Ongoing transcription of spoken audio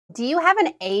Do you have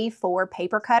an A4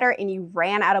 paper cutter and you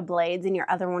ran out of blades and your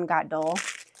other one got dull?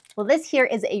 Well, this here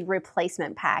is a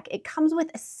replacement pack. It comes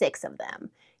with 6 of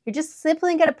them. You're just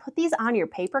simply going to put these on your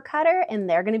paper cutter and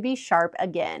they're going to be sharp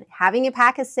again. Having a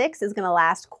pack of 6 is going to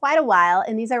last quite a while,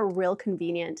 and these are real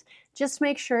convenient. Just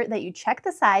make sure that you check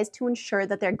the size to ensure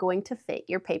that they're going to fit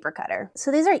your paper cutter.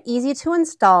 So these are easy to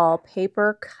install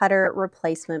paper cutter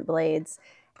replacement blades.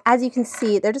 As you can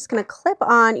see, they're just going to clip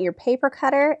on your paper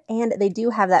cutter, and they do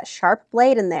have that sharp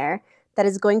blade in there that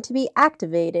is going to be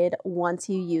activated once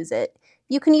you use it.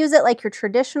 You can use it like your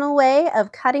traditional way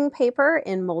of cutting paper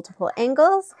in multiple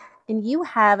angles, and you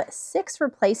have 6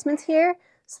 replacements here,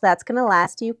 so that's going to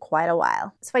last you quite a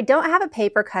while. So I don't have a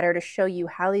paper cutter to show you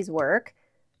how these work.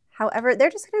 However, they're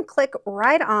just going to click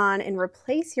right on and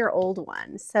replace your old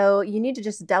one. So you need to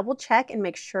just double check and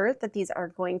make sure that these are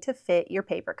going to fit your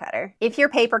paper cutter. If your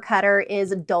paper cutter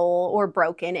is dull or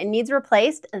broken and needs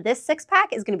replaced, this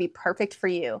 6-pack is going to be perfect for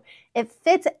you. It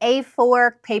fits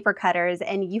A4 paper cutters,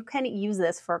 and you can use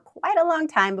this for quite a long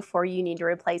time before you need a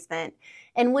replacement.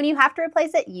 And when you have to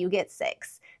replace it, you get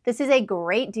 6. This is a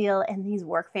great deal, and these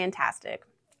work fantastic.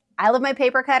 I love my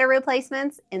paper cutter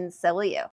replacements, and so will you.